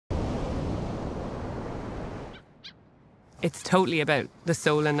It's totally about the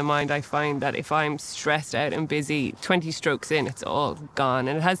soul and the mind. I find that if I'm stressed out and busy, 20 strokes in, it's all gone.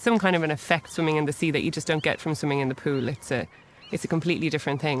 And it has some kind of an effect swimming in the sea that you just don't get from swimming in the pool. It's a completely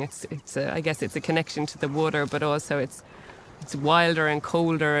different thing. I guess it's a connection to the water, but also it's wilder and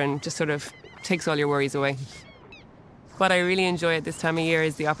colder and just sort of takes all your worries away. What I really enjoy at this time of year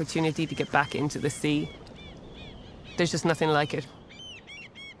is the opportunity to get back into the sea. There's just nothing like it.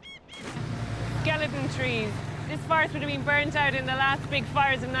 Skeleton trees. This forest would have been burnt out in the last big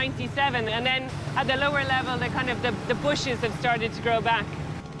fires of '97, and then at the lower level, the bushes have started to grow back.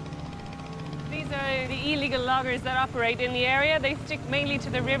 These are the illegal loggers that operate in the area. They stick mainly to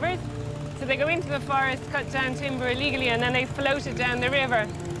the rivers. So they go into the forest, cut down timber illegally, and then they float it down the river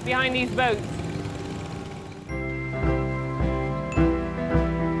behind these boats.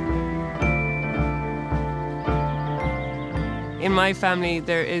 In my family,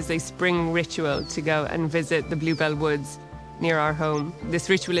 there is a spring ritual to go and visit the Bluebell Woods near our home.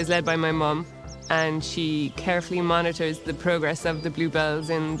 This ritual is led by my mum, and she carefully monitors the progress of the bluebells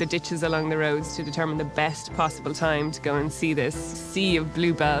in the ditches along the roads to determine the best possible time to go and see this sea of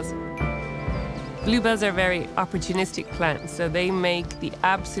bluebells. Bluebells are very opportunistic plants, so they make the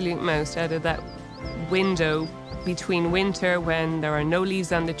absolute most out of that window between winter, when there are no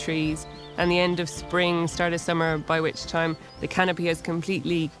leaves on the trees, and the end of spring, start of summer, by which time the canopy is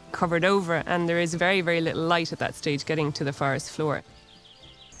completely covered over and there is very, very little light at that stage getting to the forest floor.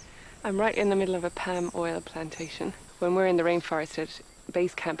 I'm right in the middle of a palm oil plantation. When we're in the rainforest at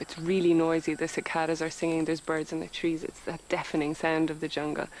base camp, it's really noisy. The cicadas are singing, there's birds in the trees. It's that deafening sound of the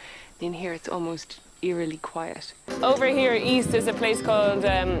jungle. In here, it's almost eerily quiet. Over here east is a place called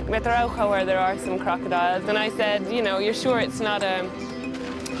Metarauja, where there are some crocodiles. And I said, you know, you're sure it's not a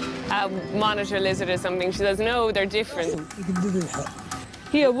monitor lizard or something? She says, no, they're different.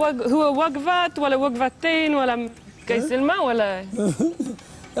 هي هو وقفت ولا وقفتين ولا قيس الماء ولا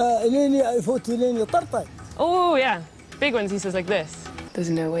لين يفوت لين يطرطق. Oh yeah, big ones. He says like this. There's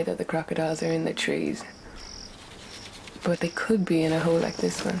no way that the crocodiles are in the trees, but they could be in a hole like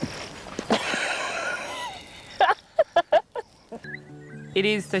this one. It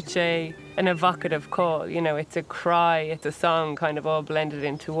is such an evocative call, you know, it's a cry, it's a song kind of all blended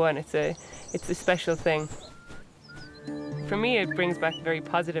into one. It's a special thing. For me, it brings back very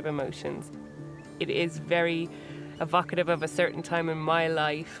positive emotions. It is very evocative of a certain time in my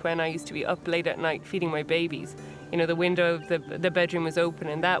life when I used to be up late at night feeding my babies. You know, the window of the bedroom was open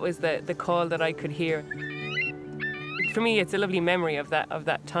and that was the call that I could hear. For me, it's a lovely memory of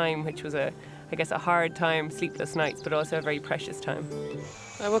that time, which was I guess a hard time, sleepless nights, but also a very precious time.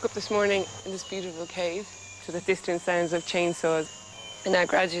 I woke up this morning in this beautiful cave to the distant sounds of chainsaws. And now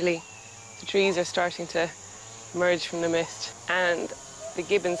gradually the trees are starting to emerge from the mist and the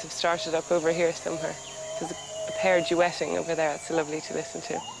gibbons have started up over here somewhere. There's a pair duetting over there. It's lovely to listen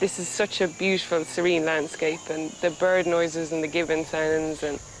to. This is such a beautiful, serene landscape, and the bird noises and the gibbon sounds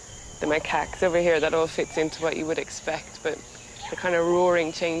and the macaques over here, that all fits into what you would expect, but the kind of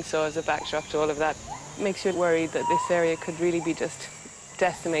roaring chainsaw as a backdrop to all of that makes you worried that this area could really be just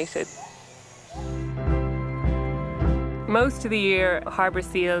decimated. Most of the year, harbour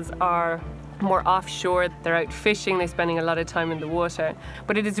seals are more offshore. They're out fishing, they're spending a lot of time in the water.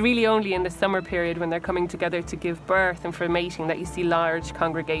 But it is really only in the summer period, when they're coming together to give birth and for mating, that you see large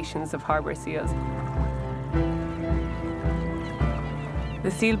congregations of harbour seals. The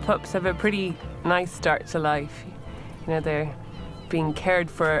seal pups have a pretty nice start to life. You know, they're being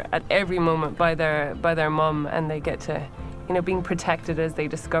cared for at every moment by their mum, and they get to, you know, being protected as they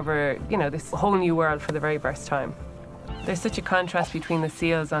discover, you know, this whole new world for the very first time. There's such a contrast between the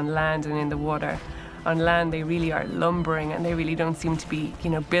seals on land and in the water. On land, they really are lumbering and they really don't seem to be, you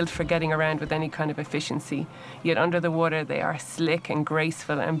know, built for getting around with any kind of efficiency. Yet under the water, they are slick and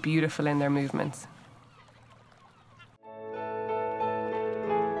graceful and beautiful in their movements.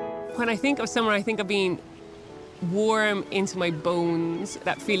 When I think of summer, I think of being warm into my bones,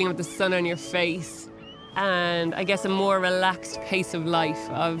 that feeling of the sun on your face, and I guess a more relaxed pace of life,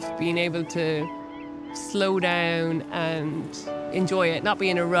 of being able to slow down and enjoy it, not be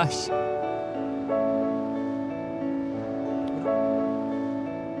in a rush.